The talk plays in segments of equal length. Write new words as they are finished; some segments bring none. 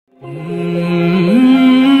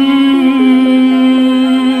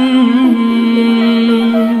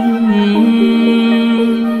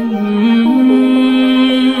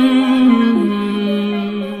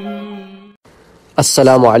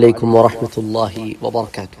السلام علیکم ورحمۃ اللہ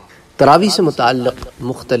وبرکاتہ۔ تراویح سے متعلق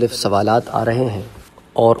مختلف سوالات آ رہے ہیں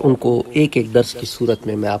اور ان کو ایک ایک درس کی صورت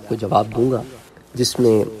میں آپ کو جواب دوں گا، جس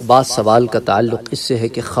میں بعض سوال کا تعلق اس سے ہے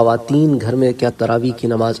کہ خواتین گھر میں کیا تراویح کی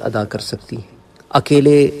نماز ادا کر سکتی ہیں،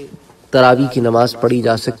 اکیلے تراویح کی نماز پڑھی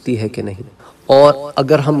جا سکتی ہے کہ نہیں، اور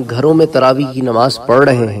اگر ہم گھروں میں تراویح کی نماز پڑھ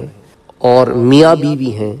رہے ہیں اور میاں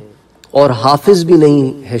بیوی ہیں اور حافظ بھی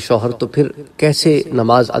نہیں ہے شوہر، تو پھر کیسے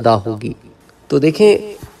نماز ادا ہوگی۔ تو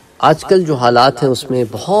دیکھیں، آج کل جو حالات ہیں اس میں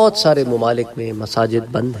بہت سارے ممالک میں مساجد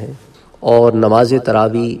بند ہیں اور نماز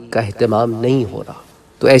تراویح کا اہتمام نہیں ہو رہا،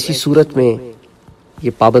 تو ایسی صورت میں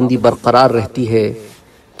یہ پابندی برقرار رہتی ہے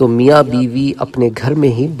تو میاں بیوی اپنے گھر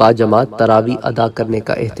میں ہی باجماعت تراویح ادا کرنے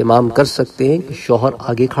کا اہتمام کر سکتے ہیں کہ شوہر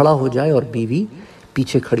آگے کھڑا ہو جائے اور بیوی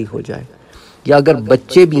پیچھے کھڑی ہو جائے، یا اگر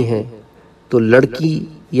بچے بھی ہیں تو لڑکی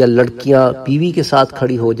یا لڑکیاں بیوی کے ساتھ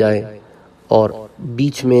کھڑی ہو جائیں اور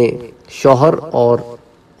بیچ میں شوہر اور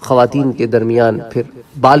خواتین کے درمیان پھر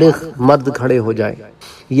بالغ مرد کھڑے ہو جائیں،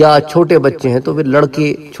 یا چھوٹے بچے ہیں تو پھر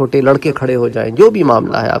چھوٹے لڑکے کھڑے ہو جائیں۔ جو بھی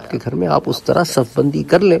معاملہ ہے آپ کے گھر میں، آپ اس طرح صف بندی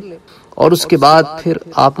کر لیں اور اس کے بعد پھر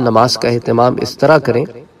آپ نماز کا اہتمام اس طرح کریں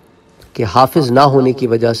کہ حافظ نہ ہونے کی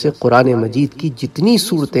وجہ سے قرآن مجید کی جتنی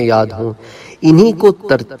صورتیں یاد ہوں انہی کو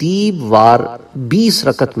ترتیب وار 20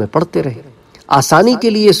 رکعت میں پڑھتے رہیں۔ آسانی کے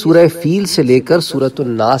لیے سورہ فیل سے لے کر سورۃ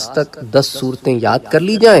الناس تک 10 صورتیں یاد کر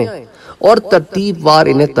لی جائیں اور ترتیب وار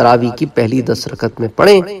انہیں تراویح کی پہلی 10 رکعت میں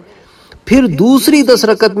پڑھیں، پھر دوسری 10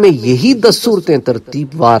 رکعت میں یہی 10 صورتیں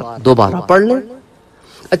ترتیب وار دوبارہ پڑھ لیں۔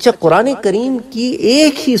 اچھا، قرآن کریم کی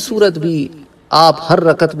ایک ہی صورت بھی آپ ہر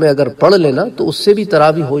رکعت میں اگر پڑھ لینا تو اس سے بھی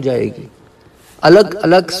تراویح ہو جائے گی۔ الگ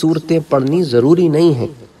الگ صورتیں پڑھنی ضروری نہیں ہیں،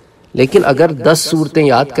 لیکن اگر 10 صورتیں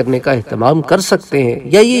یاد کرنے کا اہتمام کر سکتے ہیں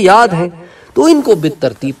یا یہ یاد ہے تو ان کو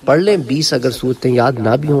بالترتیب پڑھ لیں، 20 اگر صورتیں یاد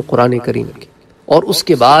نہ بھی ہوں قرآن کریم کی۔ اور اس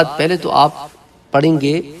کے بعد پہلے تو آپ پڑھیں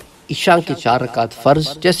گے عشاء کے 4 رکعت فرض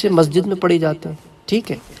جیسے مسجد میں پڑھی جاتے ہیں،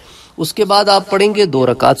 ٹھیک ہے۔ اس کے بعد آپ پڑھیں گے 2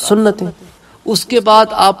 رکعت سنتیں، اس کے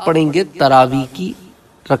بعد آپ پڑھیں گے تراویح کی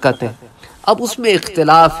رکعتیں۔ اب اس میں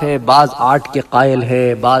اختلاف ہے، بعض 8 کے قائل ہے،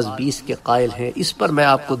 بعض 20 کے قائل ہے، اس پر میں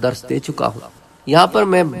آپ کو درس دے چکا ہوں۔ یہاں پر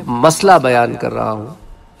میں مسئلہ بیان کر رہا ہوں،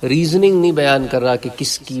 ریزننگ نہیں بیان کر رہا کہ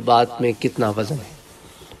کس کی بات میں کتنا وزن ہے۔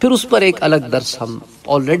 پھر اس پر ایک الگ درس ہم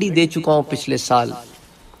آلریڈی دے چکا ہوں پچھلے سال۔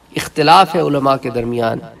 اختلاف ہے علماء کے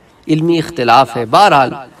درمیان، علمی اختلاف ہے،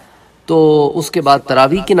 بہرحال تو اس کے بعد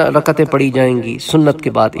تراویح کی رکعتیں پڑھی جائیں گی سنت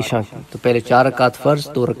کے بعد عشاء کی، تو پہلے 4 رکعت فرض،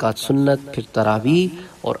 2 رکعت سنت، پھر تراویح،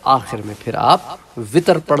 اور آخر میں پھر آپ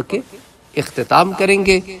وتر پڑھ کے اختتام کریں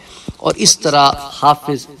گے۔ اور اس طرح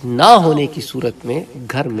حافظ نہ ہونے کی صورت میں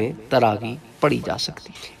گھر میں تراویح پڑھی جا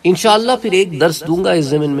سکتی۔ انشاءاللہ پھر ایک درس دوں گا اس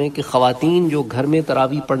ضمن میں کہ خواتین جو گھر میں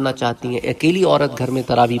تراویح پڑھنا چاہتی ہیں، اکیلی عورت گھر میں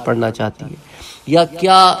تراویح پڑھنا چاہتی ہے، یا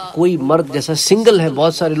کیا کوئی مرد جیسا سنگل ہے،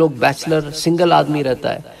 بہت سارے لوگ بیچلر سنگل آدمی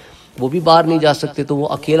رہتا ہے، وہ بھی باہر نہیں جا سکتے، تو وہ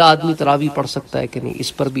اکیلا آدمی تراویح پڑھ سکتا ہے کہ نہیں،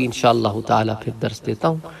 اس پر بھی انشاءاللہ تعالی پھر درس دیتا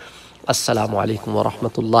ہوں۔ السلام علیکم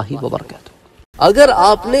ورحمۃ اللہ وبرکاتہ۔ اگر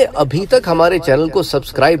آپ نے ابھی تک ہمارے چینل کو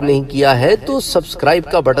سبسکرائب نہیں کیا ہے تو سبسکرائب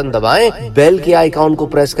کا بٹن دبائیں، بیل کے آئیکن کو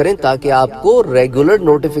پریس کریں تاکہ آپ کو ریگولر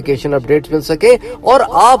نوٹیفیکیشن اپڈیٹ مل سکے اور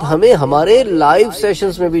آپ ہمیں ہمارے لائیو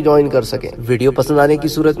سیشنز میں بھی جوائن کر سکیں۔ ویڈیو پسند آنے کی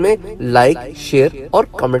صورت میں لائک، شیئر اور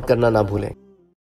کمنٹ کرنا نہ بھولیں۔